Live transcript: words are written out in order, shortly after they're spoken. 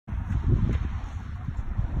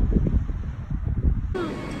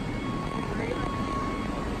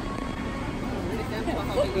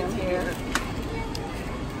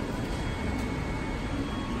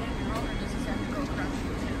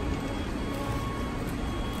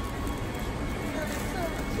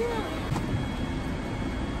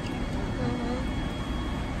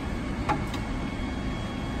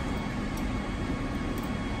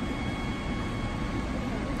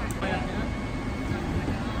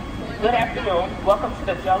Good afternoon. Welcome to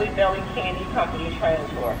the Jelly Belly Candy Company Training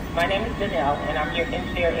Tour. My name is Danielle, and I'm your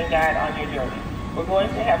engineer and guide on your journey. We're going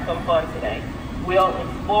to have some fun today. We'll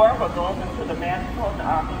explore what goes into the magical and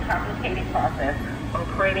often complicated process of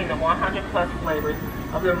creating the 100 plus flavors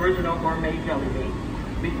of the original gourmet jelly bean.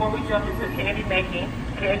 Before we jump into candy making,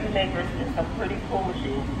 Candy Makers is a pretty cool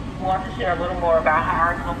machine. We want to share a little more about how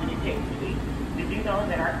our company came to be. Did you know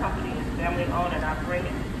that our company is family owned and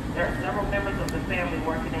operated? There are several members of the family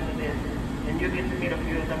working in the business, and you'll get to meet a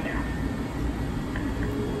few of them now.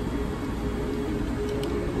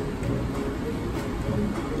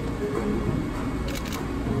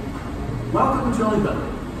 Welcome to Jelly Belly.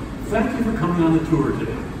 Thank you for coming on the tour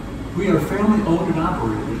today. We are family owned and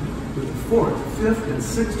operated with the 4th, 5th, and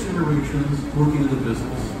 6th generations working in the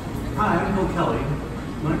business. Hi, I'm Bill Kelly.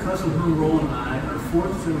 My cousin Herm Rowland and I are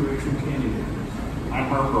 4th generation candy makers. I'm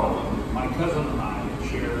Herm Rowland. My cousin and I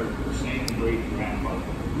share the same great grandmother,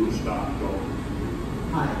 Gustav Rowland.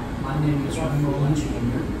 Hi, my name is Ryan Rowland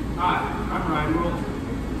Jr. Hi, I'm Ryan Rowland.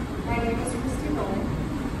 My name is Christy Rowland.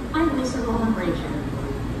 I'm Lisa Rowland Brazier.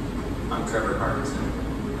 I'm Trevor Parkinson.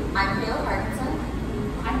 I'm Gail Parkinson.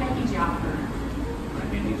 I'm Becky Joffer.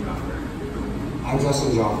 I'm Andy Joffer. I'm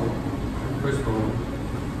Justin Joffer. I'm Chris Rowland.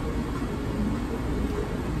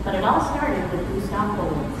 But it all started with Gustav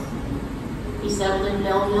Rowland. He settled in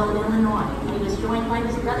Belleville, Illinois, and he was joined by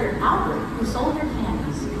his brother Albert, who sold their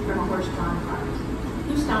candies from a horse-drawn cart.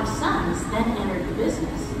 Gustav's sons then entered the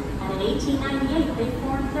business, and in 1898 they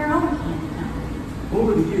formed their own candy company.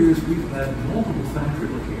 Over the years, we've had multiple factory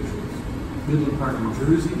locations. Midland Park, New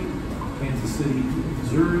Jersey, Kansas City,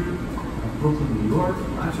 Missouri, Brooklyn, New York,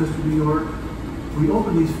 Rochester, New York. We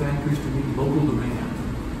opened these factories to meet local demand.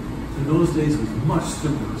 In those days, it was much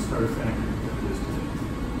simpler to start a factory than it is today.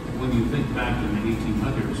 When you think back in the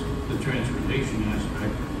 1800s, the transportation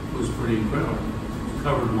aspect was pretty incredible.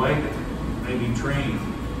 Covered wagon, maybe train,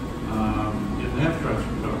 didn't have trucks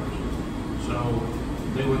and cars. So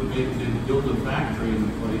they'd build a factory in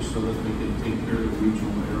the place so that they could take care of the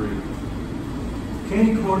regional area.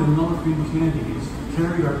 Candy corn and mellow cream candies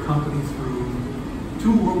carried our company through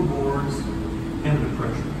 2 world wars and a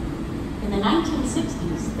depression. In the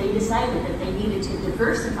 1960s, they decided that they needed to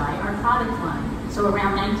diversify our product line. So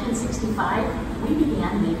around 1965, we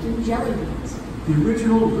began making jelly beans. The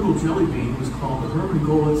original little jelly bean was called the Herman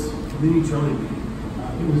Goetz Mini Jelly Bean.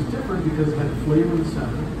 It was different because it had flavor in the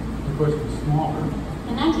center. Of course, it was smaller.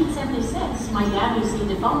 In 1976, my dad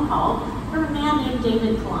received a phone call from a man named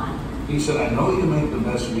David Klein. He said, I know you make the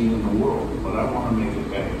best bean in the world, but I want to make it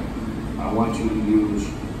better. I want you to use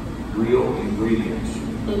real ingredients.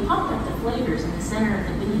 They pumped up the flavors in the center of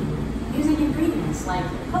the bean, using ingredients like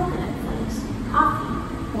coconut flakes,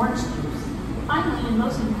 coffee, orange juice. Finally, and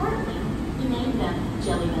most importantly, he named them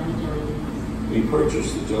Jelly Belly jelly beans. We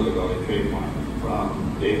purchased the Jelly Belly trademark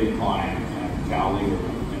from David Klein and Cal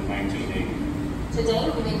Lieberman in 1980. Today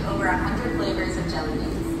we make over 100 flavors of jelly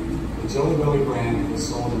beans. The Jelly Belly brand is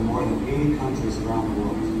sold in more than 80 countries around the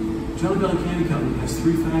world. Jelly Belly Candy Company has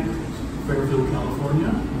 3 factories: Fairfield,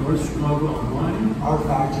 California, North Chicago, Illinois. Our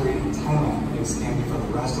factory in Thailand makes candy for the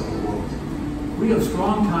rest of the world. We have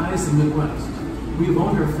strong ties to the Midwest. We have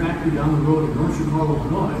owned our factory down the road in North Chicago,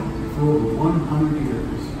 Illinois for over 100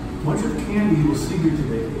 years. Much of the candy you will see here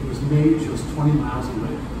today was made just 20 miles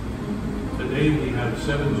away. Today we have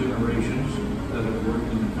 7 generations that have worked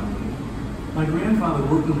in the company. My grandfather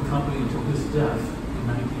worked in the company until his death in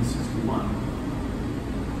 1961.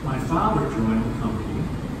 My father joined the company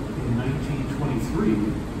in 1923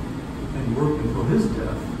 and worked until his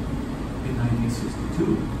death in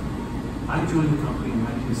 1962. I joined the company in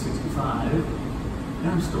 1965 and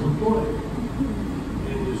I'm still employed.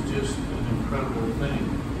 It is just an incredible thing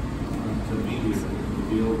to be here, to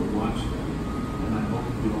be able to watch that. And I hope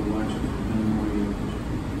you'll watch it for many more years.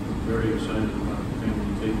 I'm very excited about the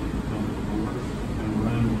family taking the company forward and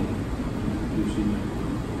running it and producing that.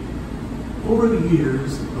 Over the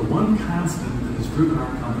years, the one constant that has driven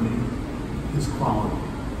our company is quality.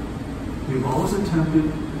 We've always attempted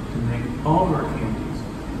to make all of our candies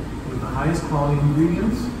with the highest quality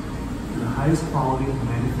ingredients and the highest quality of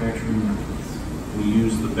manufacturing methods. We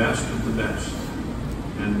use the best of the best.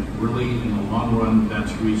 And really, in the long run,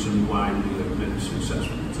 that's the reason why we have been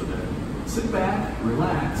successful today. Sit back,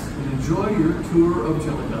 relax, and enjoy your tour of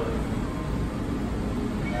Jelly Belly.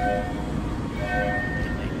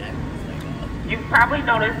 You've probably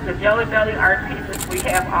noticed the Jelly Belly art pieces we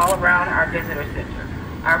have all around our visitor center.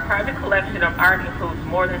 Our private collection of art includes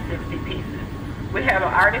more than 60 pieces. We have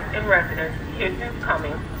an artist in residence, Kirsten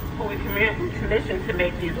Cummings, who we commissioned to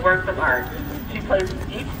make these works of art. She places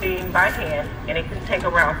each bean by hand, and it can take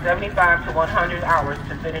around 75 to 100 hours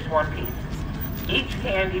to finish one piece. Each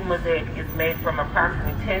candy mosaic is made from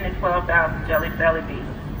approximately 10 to 12,000 Jelly Belly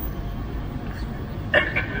beans.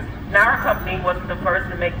 Now our company wasn't the first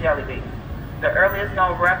to make jelly beans. The earliest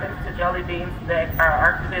known reference to jelly beans that our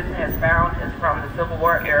art division has found is from the Civil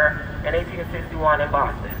War era in 1861 in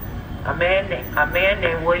Boston. A man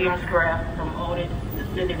named William Scraft promoted the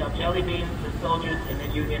sending of jelly beans to soldiers in the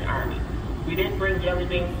Union Army. We didn't bring jelly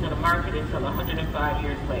beans to the market until 105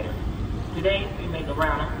 years later. Today, we make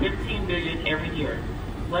around 15 billion every year.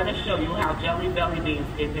 Let us show you how Jelly Belly beans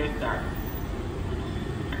get their start.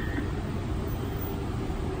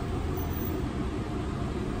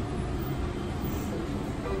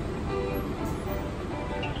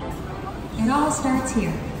 It all starts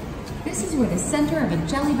here. This is where the center of a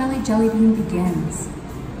Jelly Belly jelly bean begins.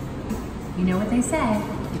 You know what they say,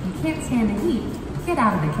 if you can't stand the heat, get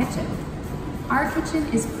out of the kitchen. Our kitchen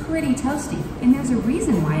is pretty toasty, and there's a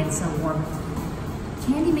reason why it's so warm.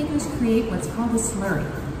 Candy makers create what's called a slurry.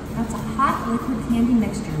 That's a hot liquid candy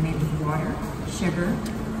mixture made with water, sugar,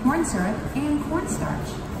 corn syrup, and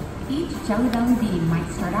cornstarch. Each Jelly Belly bean might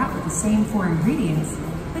start out with the same 4 ingredients,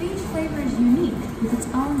 but each flavor is unique with its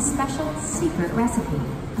own special secret recipe.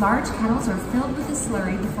 Large kettles are filled with the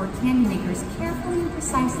slurry before candy makers carefully and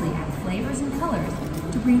precisely add flavors and colors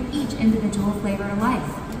to bring each individual flavor to life.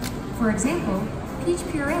 For example, peach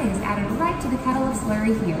puree is added right to the kettle of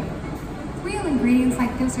slurry here. Real ingredients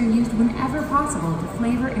like this are used whenever possible to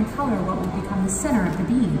flavor and color what will become the center of the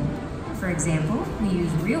bean. For example, we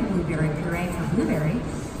use real blueberry puree for blueberry,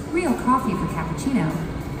 real coffee for cappuccino,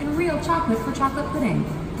 and real chocolate for chocolate pudding.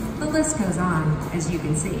 The list goes on, as you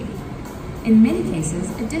can see. In many cases,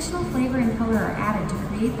 additional flavor and color are added to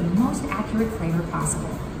create the most accurate flavor possible.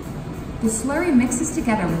 The slurry mixes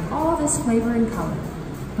together with all this flavor and color.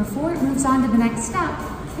 Before it moves on to the next step,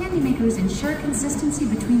 candy makers ensure consistency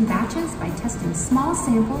between batches by testing small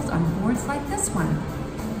samples on boards like this one.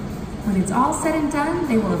 When it's all said and done,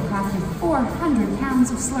 they will have crafted 400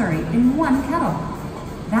 pounds of slurry in one kettle.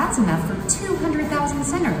 That's enough for 200,000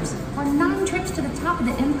 centers, or 9 trips to the top of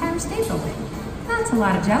the Empire State Building. That's a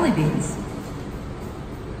lot of jelly beans.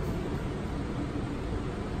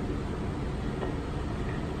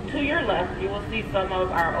 To your left, you will see some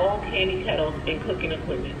of our old candy kettles and cooking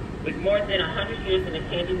equipment. With more than 100 years in the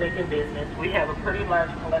candy making business, we have a pretty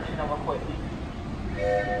large collection of equipment.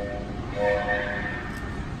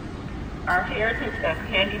 Our heritage as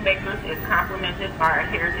candy makers is complemented by our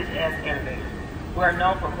heritage as innovators. We are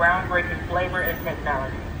known for groundbreaking flavor and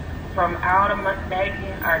technology. From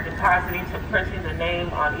automating or depositing to printing the name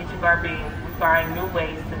on each of our beans, we find new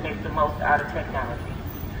ways to make the most out of technology.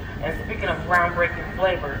 And speaking of groundbreaking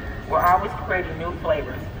flavor, we're always creating new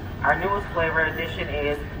flavors. Our newest flavor addition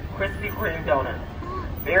is Krispy Kreme Donuts.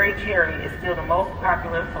 Berry cherry is still the most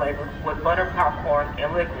popular flavor, with butter popcorn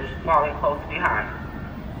and licorice falling close behind.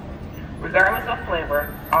 Regardless of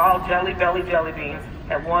flavor, all Jelly Belly jelly beans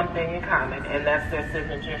have one thing in common, and that's their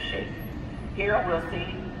signature shape. Here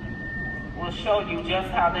we'll show you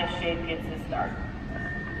just how that shape gets its start.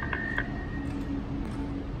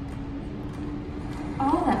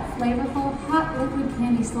 All that flavorful, hot liquid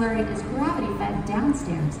candy slurry is gravity-fed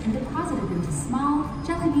downstairs and deposited into small,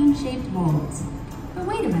 jelly bean-shaped molds. But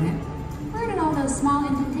wait a minute, where did all those small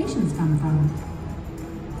indentations come from?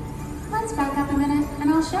 Let's back up a minute and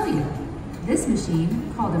I'll show you. This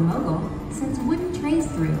machine, called a mogul, sends wooden trays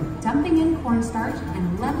through, dumping in cornstarch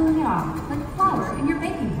and leveling it off like flour in your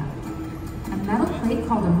baking cup. A metal plate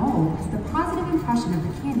called a mold is the positive impression of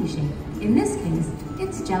the candy shape. In this case,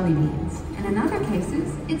 it's jelly beans. And in other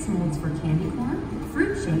cases, it's molds for candy corn,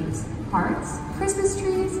 fruit shapes, hearts, Christmas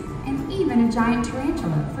trees, and even a giant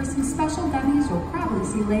tarantula for some special gummies you'll probably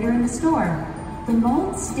see later in the store. The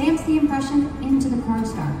mold stamps the impression into the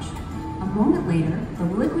cornstarch. A moment later, the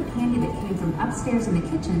liquid candy that came from upstairs in the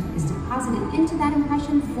kitchen is deposited into that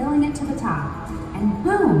impression, filling it to the top. And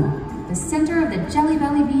boom! The center of the Jelly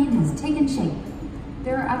Belly bean has taken shape.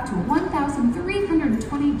 There are up to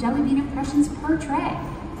 1,320 jelly bean impressions per tray.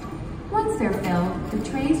 Once they're filled, the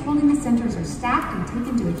trays holding the centers are stacked and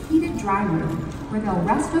taken to a heated dry room, where they'll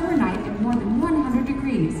rest overnight at more than 100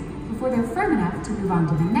 degrees before they're firm enough to move on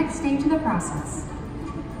to the next stage of the process.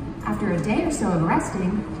 After a day or so of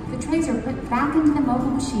resting, the trays are put back into the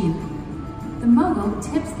mobile machine. the mogul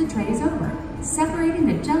tips the trays over, separating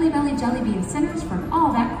the Jelly Belly jelly bean centers from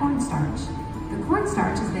all that cornstarch. The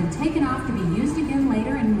cornstarch has been taken off to be used again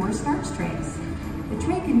later in more starch trays. The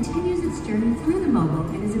tray continues its journey through the mogul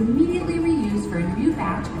and is immediately reused for a new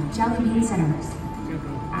batch of jelly bean centers.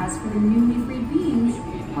 As for the newly freed beans,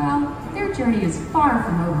 well, their journey is far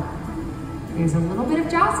from over. There's a little bit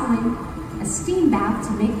of jostling, a steam bath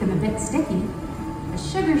to make them a bit sticky, a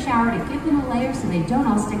sugar shower to give them a layer so they don't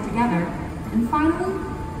all stick together, and finally,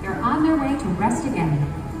 they're on their way to rest again.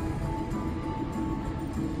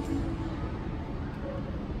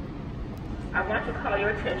 I want to call your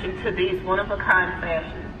attention to these one-of-a-kind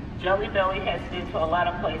fashions. Jelly Belly has been to a lot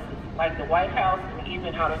of places, like the White House and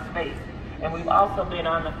even outer space, and we've also been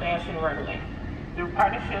on the fashion runway. Through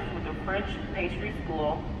partnerships with the French Pastry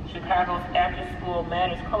School, Chicago's after-school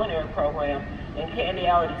Manners Culinary Program, and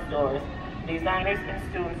Candyality stores, designers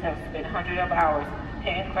and students have spent hundreds of hours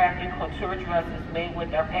handcrafting couture dresses made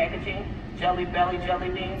with our packaging, Jelly Belly jelly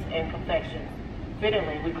beans, and confections.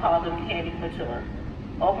 Fittingly, we call them candy couture.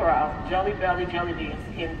 Overall, Jelly Belly jelly beans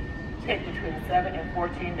can take between 7 and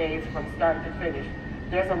 14 days from start to finish.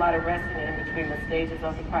 There's a lot of resting in between the stages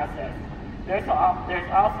of the process. There's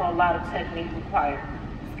also a lot of technique required.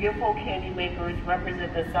 Skillful candy makers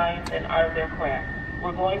represent the science and art of their craft.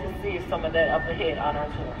 We're going to see some of that up ahead on our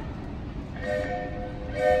tour.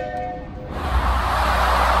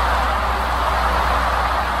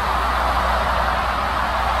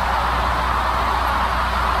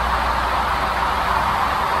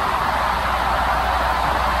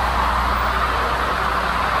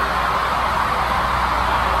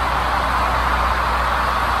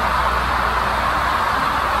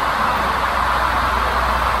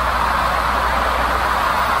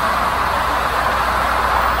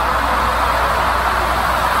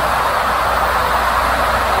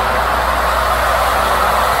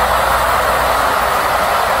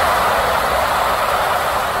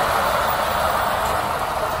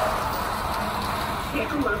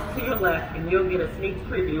 You'll get a sneak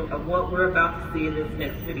preview of what we're about to see in this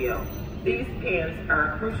next video. These pans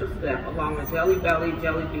are a crucial step along the Jelly Belly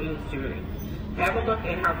jelly beans journey. Have a look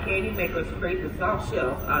at how candy makers create the soft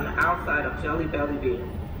shells on the outside of Jelly Belly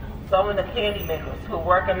beans. Some of the candy makers who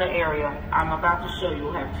work in the area I'm about to show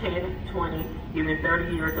you have 10, 20, even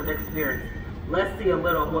 30 years of experience. Let's see a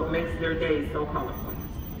little of what makes their days so colorful.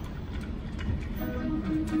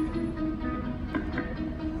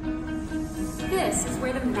 This is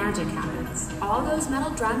where the magic happens. All those metal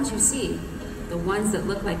drums you see, the ones that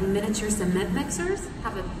look like miniature cement mixers,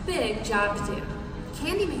 have a big job to do.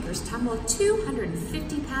 Candy makers tumble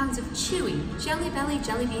 250 pounds of chewy Jelly Belly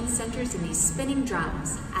jelly bean centers in these spinning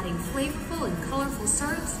drums, adding flavorful and colorful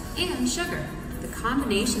syrups and sugar. The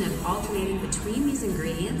combination of alternating between these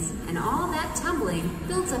ingredients and all that tumbling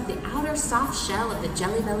builds up the outer soft shell of the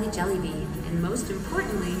Jelly Belly jelly bean, and most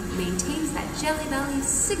importantly, maintains that Jelly Belly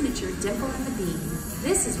signature dimple in the bean.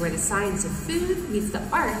 This is where the science of food meets the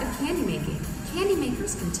art of candy making. Candy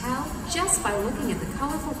makers can tell just by looking at the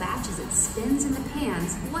colorful batch as it spins in the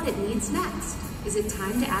pans what it needs next. Is it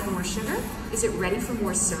time to add more sugar? Is it ready for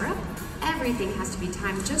more syrup? Everything has to be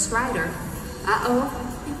timed just right, or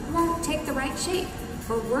it won't take the right shape.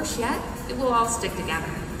 Or worse yet, it will all stick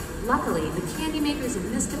together. Luckily, the candy makers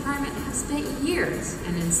in this department have spent years,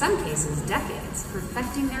 and in some cases decades,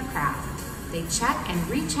 perfecting their craft. They check and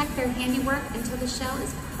recheck their handiwork until the shell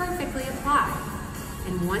is perfectly applied.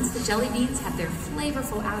 And once the jelly beans have their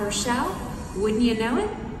flavorful outer shell, wouldn't you know it,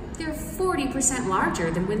 they're 40%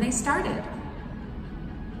 larger than when they started.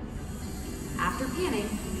 After panning,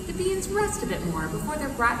 the beans rest a bit more before they're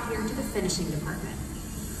brought here to the finishing department.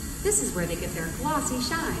 This is where they get their glossy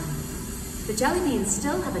shine. The jelly beans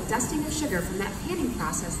still have a dusting of sugar from that panning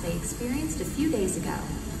process they experienced a few days ago.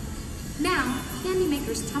 Now, candy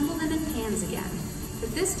makers tumble them in pans again,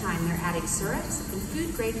 but this time they're adding syrups and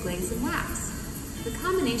food-grade glaze and wax. The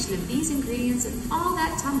combination of these ingredients and all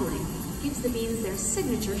that tumbling gives the beans their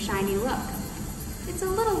signature shiny look. It's a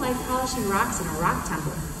little like polishing rocks in a rock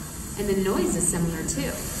tumbler, and the noise is similar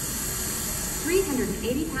too.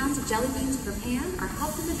 380 pounds of jelly beans per pan are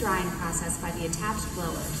helped in the drying process by the attached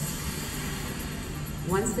blowers.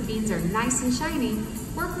 Once the beans are nice and shiny,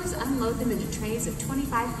 workers unload them into trays of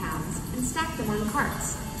 25 pounds and stack them on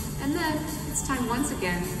carts. And then it's time once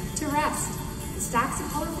again to rest. The stacks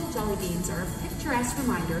of colorful jelly beans are a picturesque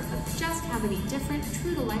reminder of just how many different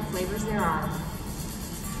true-to-life flavors there are.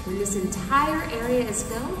 When this entire area is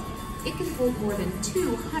filled, it can hold more than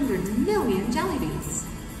 200 million jelly beans.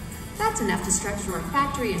 That's enough to stretch from our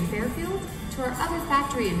factory in Fairfield to our other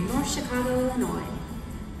factory in North Chicago, Illinois.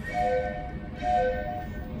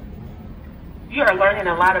 You are learning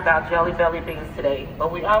a lot about Jelly Belly beans today, but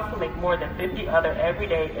we also make more than 50 other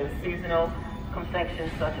everyday and seasonal confections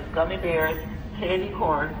such as gummy bears, candy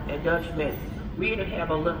corn, and Dutch mints. We even have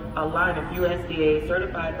a line of USDA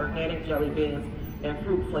certified organic jelly beans and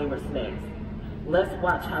fruit flavored snacks. Let's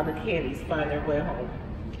watch how the candies find their way home.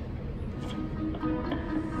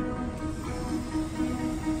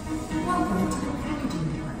 Welcome to the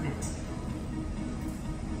packaging department.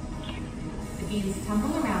 The beans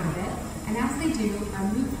tumble around a bit, and as they do,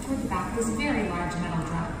 are moved toward the back of this very large metal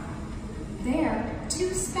drum. There,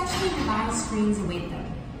 two specially devised screens await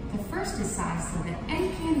them. The first is sized so that any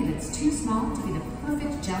candy that's too small to be the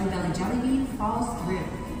perfect Jelly Belly jelly bean falls through.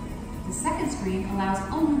 The second screen allows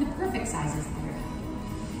only the perfect sizes through.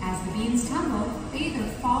 As the beans tumble, they either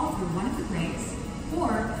fall through one of the grates,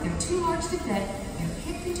 or if they're too large to fit, they're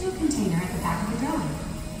kicked into a container at the back of the drum.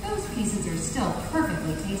 Those pieces are still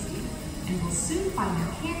perfectly tasty, and will soon find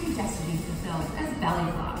their candy destiny fulfilled as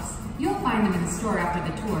belly flops. You'll find them in the store after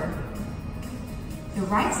the tour. The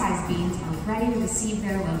right size beans are ready to receive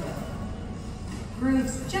their logo.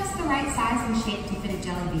 Grooves just the right size and shape to fit a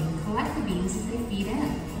jelly bean collect the beans as they feed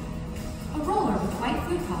in. A roller with white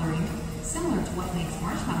food coloring, similar to what makes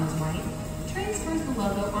marshmallows white, transfers the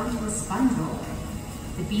logo onto a sponge roller.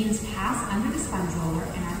 The beans pass under the sponge roller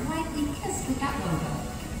and are lightly kissed with that logo.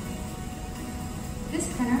 This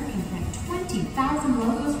printer can print 20,000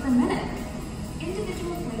 logos per minute.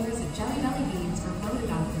 Individual flavors of Jelly Belly beans are loaded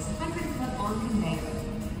onto this 100-foot-long conveyor.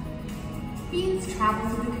 Beans travel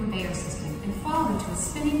through the conveyor system and fall into a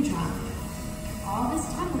spinning drum. All this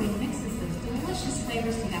tumbling mixes those delicious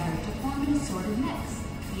flavors together to form an assorted mix,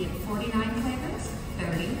 be it 49 flavors,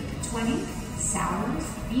 30, 20, sours,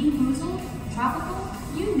 bean boozled, tropical,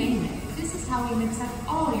 you name it. This is how we mix up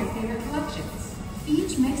all your favorite collections.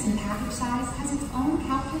 Each mix and package size has its own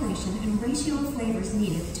calculation and ratio of flavors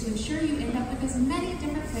needed to ensure you end up with as many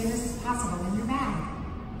different flavors as possible in your bag.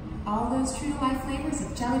 All those true-to-life flavors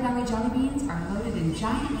of Jelly Belly jelly beans are loaded in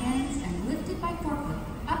giant pans and lifted by forklift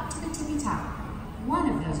up to the tippy top. One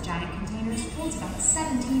of those giant containers holds about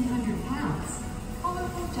 1,700 pounds.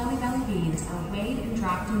 Colorful Jelly Belly beans are weighed and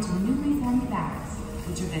dropped into newly formed bags,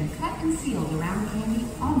 which are then cut and sealed around the candy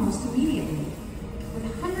almost immediately.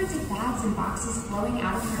 With hundreds of bags and boxes flowing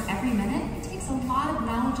out of here every minute, it takes a lot of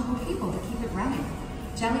knowledgeable people to keep it running.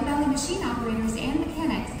 Jelly Belly machine operators and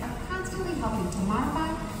mechanics are constantly helping to modify,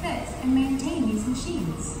 fix, and maintain these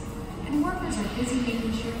machines. And workers are busy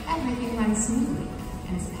making sure everything runs smoothly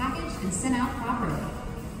and is packaged and sent out properly.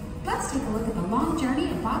 Let's take a look at the long journey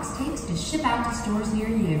a box takes to ship out to stores near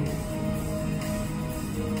you.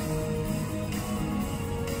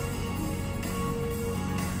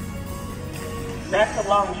 That's a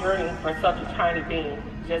long journey for such a tiny bean.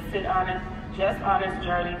 Just on its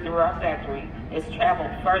journey through our factory, it's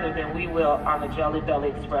traveled further than we will on the Jelly Belly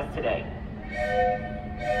Express today.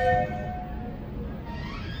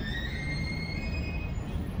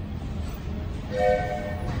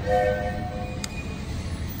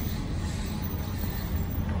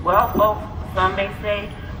 Well, folks, some may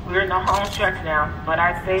say we're in the home stretch now, but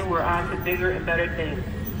I say we're on to bigger and better things.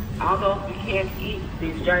 Although we can't eat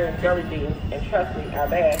these giant jelly beans, and trust me, our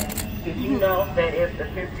bad, did you know that if the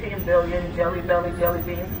 15 billion Jelly Belly jelly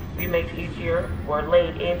beans we make each year were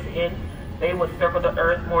laid end to end, they would circle the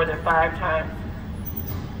earth more than 5 times?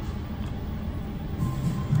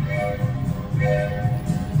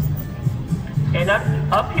 And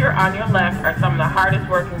up here on your left are some of the hardest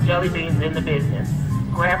working jelly beans in the business.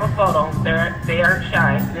 Grab a photo, they aren't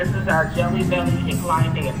shy. This is our Jelly Belly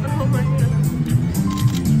incline dancer. Oh my goodness.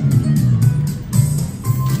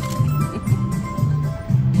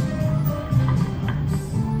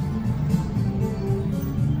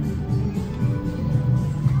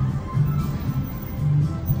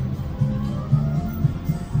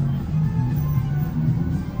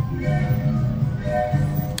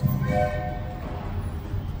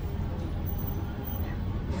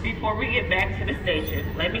 Before we get back to the station,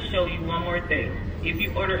 let me show you one more thing. If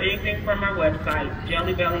you order anything from our website,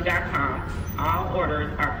 jellybelly.com, all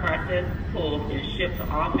orders are processed, pulled, and shipped to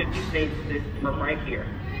all 50 states from right here.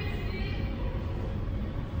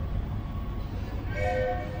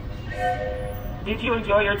 Did you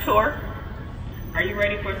enjoy your tour? Are you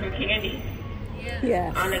ready for some candy?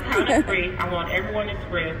 Yes. On the count of 3, I want everyone to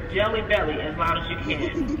scream Jelly Belly as loud as you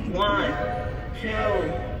can. 1,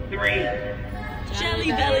 2, 3.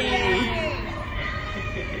 Jelly Belly!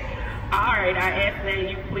 Alright, I ask that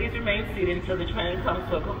you please remain seated until the train comes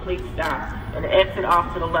to a complete stop and exit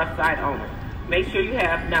off to the left side only. Make sure you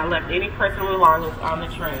have not left any personal belongings on the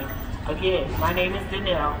train. Again, my name is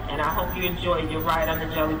Danelle, and I hope you enjoyed your ride on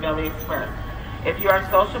the Jelly Belly Express. If you're on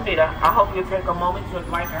social media, I hope you take a moment to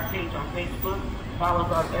like our page on Facebook, follow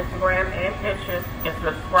us on Instagram and Pinterest, and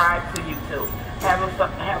subscribe to YouTube.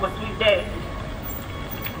 Have a sweet day.